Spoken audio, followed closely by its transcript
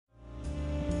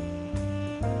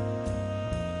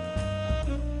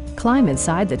climb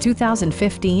inside the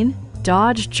 2015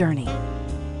 Dodge Journey.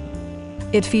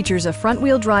 It features a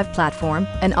front-wheel drive platform,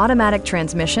 an automatic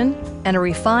transmission, and a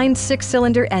refined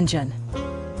 6-cylinder engine.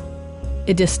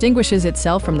 It distinguishes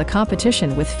itself from the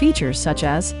competition with features such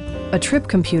as a trip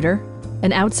computer,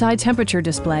 an outside temperature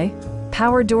display,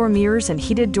 power door mirrors and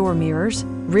heated door mirrors,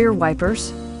 rear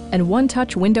wipers, and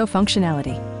one-touch window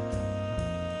functionality.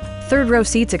 Third-row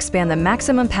seats expand the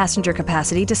maximum passenger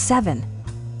capacity to 7.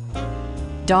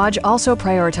 Dodge also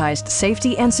prioritized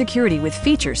safety and security with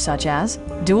features such as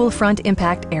dual front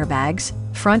impact airbags,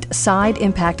 front side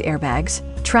impact airbags,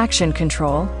 traction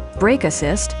control, brake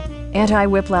assist,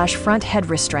 anti-whiplash front head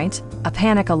restraints, a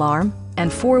panic alarm, and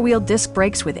 4-wheel disc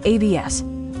brakes with ABS.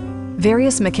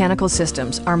 Various mechanical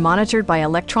systems are monitored by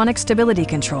electronic stability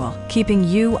control, keeping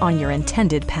you on your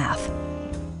intended path.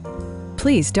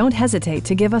 Please don't hesitate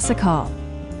to give us a call.